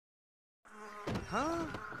Huh?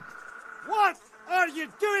 What are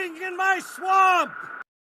you doing in my swamp?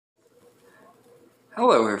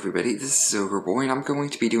 Hello everybody, this is Overboy and I'm going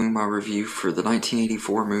to be doing my review for the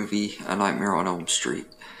 1984 movie A Nightmare on Elm Street.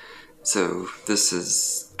 So this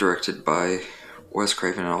is directed by Wes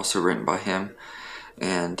Craven and also written by him,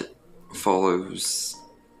 and follows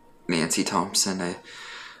Nancy Thompson, a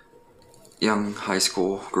young high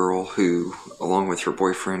school girl who, along with her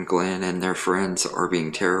boyfriend Glenn and their friends, are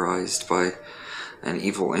being terrorized by an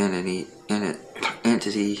evil entity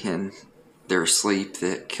in their sleep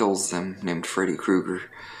that kills them, named Freddy Krueger.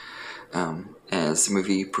 As the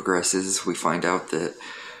movie progresses, we find out that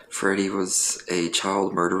Freddy was a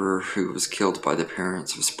child murderer who was killed by the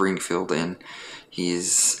parents of Springfield, and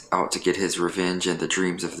he's out to get his revenge and the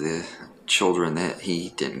dreams of the children that he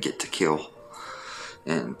didn't get to kill.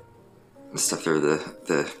 And stuff, they're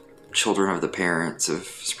the children of the parents of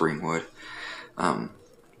Springwood.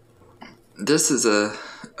 This is a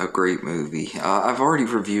great movie. I've already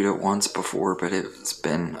reviewed it once before, but it's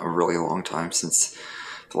been a really long time since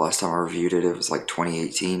the last time I reviewed it. It was like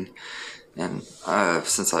 2018. And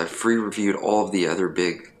since I've re-reviewed all of the other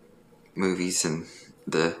big movies in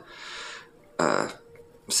the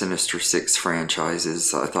Sinister Six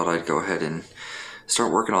franchises, I thought I'd go ahead and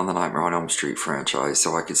start working on the Nightmare on Elm Street franchise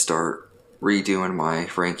so I could start redoing my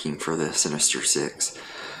ranking for the Sinister Six.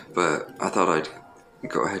 But I thought I'd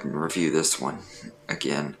go ahead and review this one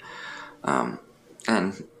again.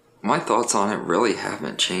 And my thoughts on it really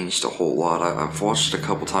haven't changed a whole lot. I've watched it a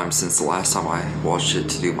couple times since the last time I watched it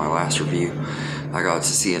to do my last review. I got to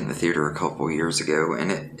see it in the theater a couple years ago,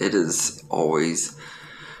 and it is always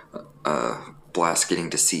a blast getting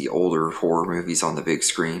to see older horror movies on the big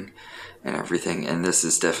screen and everything, and this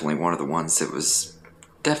is definitely one of the ones that was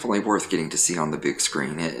definitely worth getting to see on the big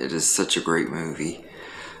screen. It is such a great movie,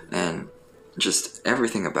 and just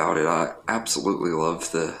everything about it. I absolutely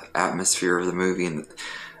love the atmosphere of the movie, and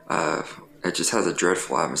it just has a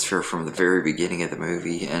dreadful atmosphere from the very beginning of the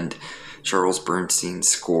movie, and Charles Bernstein's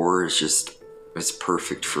score is just, it's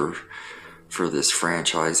perfect for this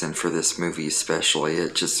franchise and for this movie especially.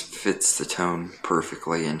 It just fits the tone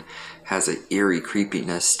perfectly and has an eerie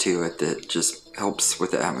creepiness to it that just helps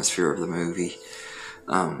with the atmosphere of the movie.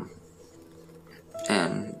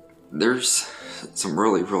 And there's some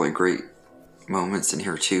really, really great moments in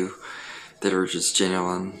here too that are just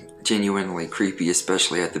genuinely creepy,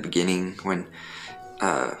 especially at the beginning when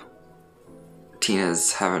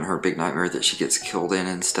Tina's having her big nightmare that she gets killed in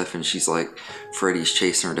and stuff, and she's like, Freddy's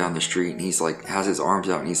chasing her down the street, and he's like, has his arms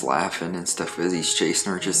out and he's laughing and stuff as he's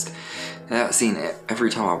chasing her. Just that scene, every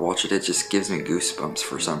time I watch it, it just gives me goosebumps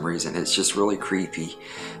for some reason. It's just really creepy.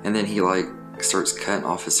 And then he like starts cutting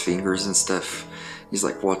off his fingers and stuff. He's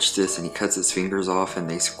like, watch this, and he cuts his fingers off and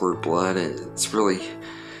they squirt blood. It's really,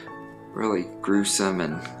 really gruesome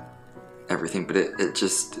and everything, but it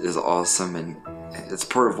just is awesome, and it's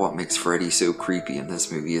part of what makes Freddy so creepy in this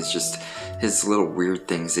movie, is just his little weird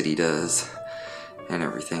things that he does and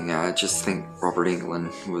everything. I just think Robert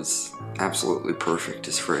Englund was absolutely perfect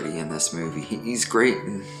as Freddy in this movie. He's great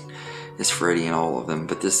as Freddy in all of them,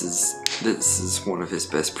 but this is one of his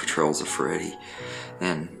best portrayals of Freddy,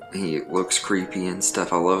 and he looks creepy and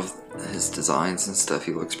stuff. I love his designs and stuff.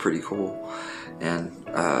 He looks pretty cool. And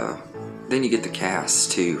then you get the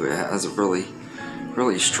cast too. It has a really,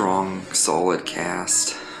 really strong, solid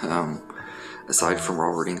cast. Aside from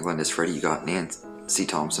Robert Englund as Freddy, you got Nancy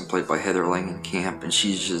Thompson, played by Heather Langenkamp, and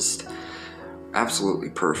she's just absolutely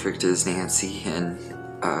perfect as Nancy. And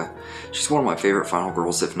she's one of my favorite final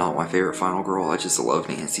girls, if not my favorite final girl. I just love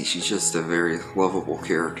Nancy. She's just a very lovable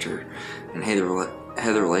character, and Heather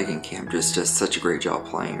Langenkamp just does such a great job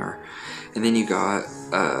playing her. And then you got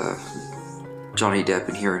Johnny Depp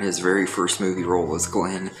in here in his very first movie role as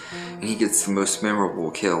Glenn, and he gets the most memorable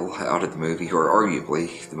kill out of the movie, or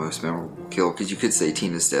arguably the most memorable kill, because you could say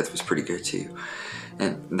Tina's death was pretty good too.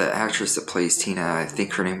 And the actress that plays Tina, I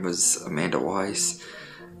think her name was Amanda Weiss.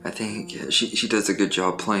 I think she does a good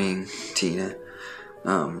job playing Tina.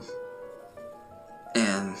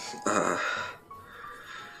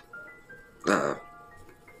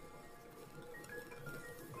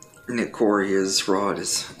 Nick Corey as Rod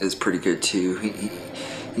is pretty good too.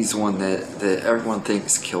 He's the one that everyone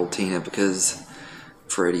thinks killed Tina, because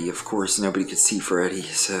Freddy, of course, nobody could see Freddy,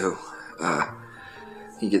 so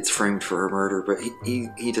he gets framed for her murder, but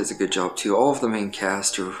he does a good job too. All of the main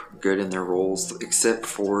cast are good in their roles, except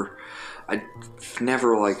for, I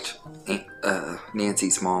never liked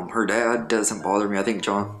Nancy's mom. Her dad doesn't bother me. I think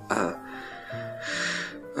John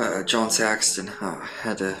Saxton,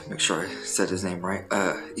 had to make sure I said his name right.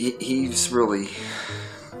 He's really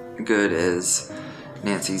good as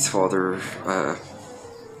Nancy's father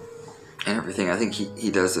and everything. I think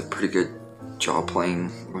he does a pretty good job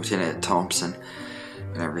playing Lieutenant Thompson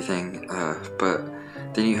and everything. But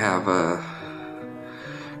then you have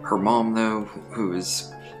her mom, though, who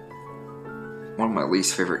is one of my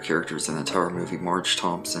least favorite characters in the entire movie, Marge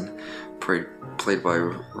Thompson, played by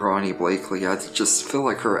Ronnie Blakely. I just feel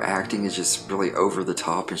like her acting is just really over the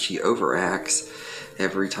top, and she overacts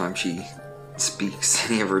every time she speaks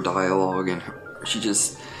any of her dialogue, and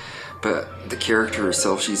but the character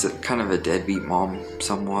herself, she's kind of a deadbeat mom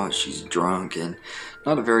somewhat. She's drunk and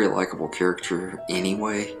not a very likable character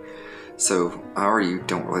anyway, so I already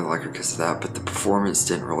don't really like her because of that, but the performance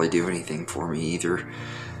didn't really do anything for me either.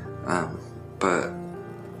 But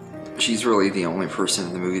she's really the only person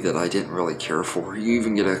in the movie that I didn't really care for. You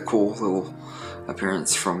even get a cool little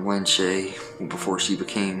appearance from Lin Shaye before she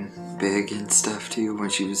became big and stuff too, when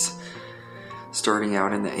she was starting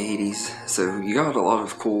out in the 80s. So you got a lot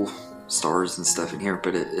of cool stars and stuff in here,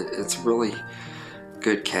 but it's really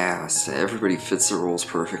good cast. Everybody fits the roles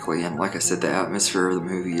perfectly, and like I said, the atmosphere of the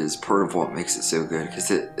movie is part of what makes it so good,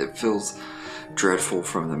 because it feels dreadful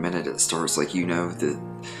from the minute it starts. Like, you know that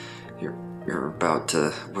you're about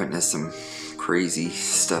to witness some crazy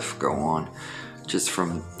stuff go on just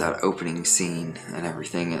from that opening scene and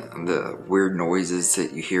everything. The weird noises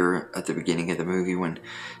that you hear at the beginning of the movie when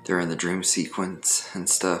they're in the dream sequence and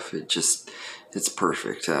stuff, it's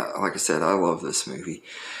perfect. Like I said, I love this movie.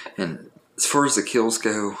 And as far as the kills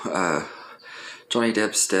go, Johnny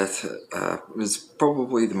Depp's death was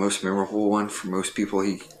probably the most memorable one for most people.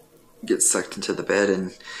 He gets sucked into the bed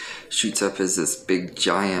and shoots up as this big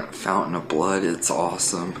giant fountain of blood. It's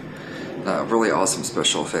awesome. Really awesome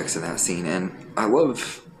special effects in that scene. And I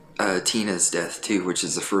love Tina's death too, which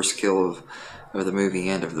is the first kill of the movie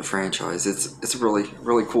and of the franchise. It's a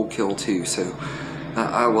really cool kill too. So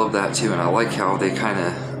I love that too, and I like how they kind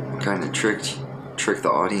of tricked the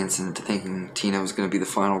audience into thinking Tina was going to be the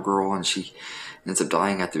final girl, and she ends up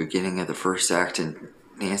dying at the beginning of the first act, and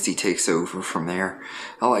Nancy takes over from there.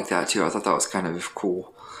 I like that too. I thought that was kind of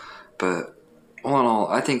cool. But all in all,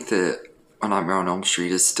 I think that A Nightmare on Elm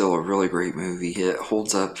Street is still a really great movie. It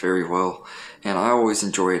holds up very well, and I always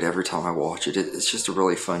enjoy it every time I watch it. It's just a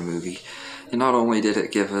really fun movie. And not only did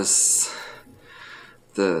it give us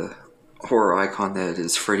the horror icon that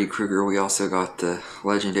is Freddy Krueger, we also got the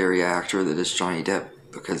legendary actor that is Johnny Depp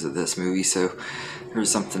because of this movie. So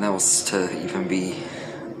there's something else to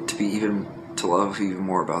love even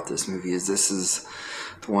more about this movie, is this is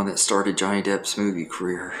the one that started Johnny Depp's movie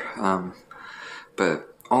career.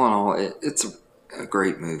 But all in all, it's a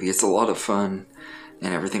great movie. It's a lot of fun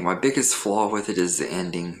and everything. My biggest flaw with it is the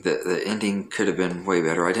ending. The ending could have been way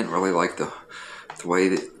better. I didn't really like the way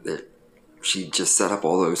that she just set up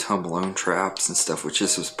all those Home Alone traps and stuff, which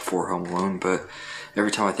this was before Home Alone, but every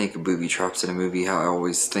time I think of booby traps in a movie, I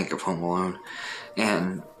always think of Home Alone.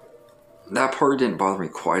 And that part didn't bother me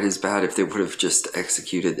quite as bad if they would have just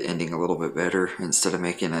executed the ending a little bit better instead of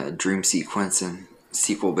making a dream sequence and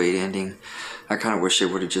sequel bait ending. I kind of wish they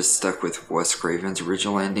would have just stuck with Wes Craven's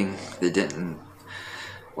original ending. They didn't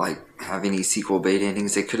have any sequel bait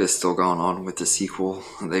endings. They could have still gone on with the sequel.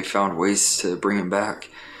 They found ways to bring him back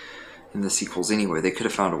in the sequels anyway. They could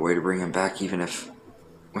have found a way to bring him back even if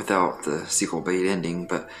without the sequel bait ending.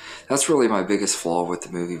 But that's really my biggest flaw with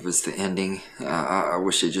the movie, was the ending. I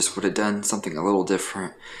wish they just would have done something a little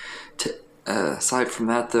different. Aside from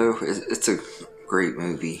that though, it's a great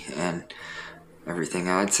movie and everything.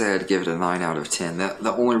 I'd say I'd give it a 9 out of 10.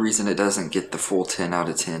 The only reason it doesn't get the full 10 out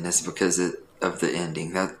of 10 is because of the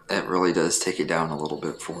ending. That really does take it down a little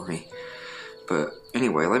bit for me. But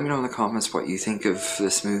anyway, let me know in the comments what you think of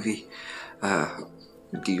this movie.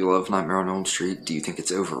 Do you love Nightmare on Elm Street? Do you think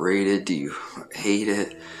it's overrated? Do you hate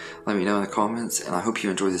it? Let me know in the comments, and I hope you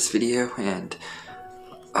enjoy this video, and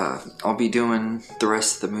I'll be doing the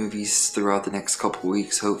rest of the movies throughout the next couple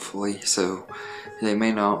weeks, hopefully, so they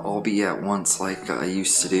may not all be at once like I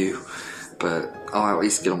used to do, but I'll at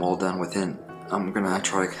least get them all done I'm gonna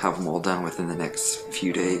try to have them all done within the next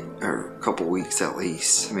few days, or couple weeks at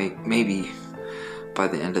least. Maybe by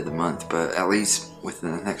the end of the month, but at least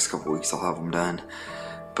within the next couple weeks I'll have them done.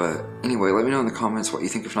 But anyway, let me know in the comments what you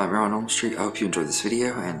think of Nightmare on Elm Street. I hope you enjoyed this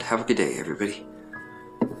video, and have a good day, everybody.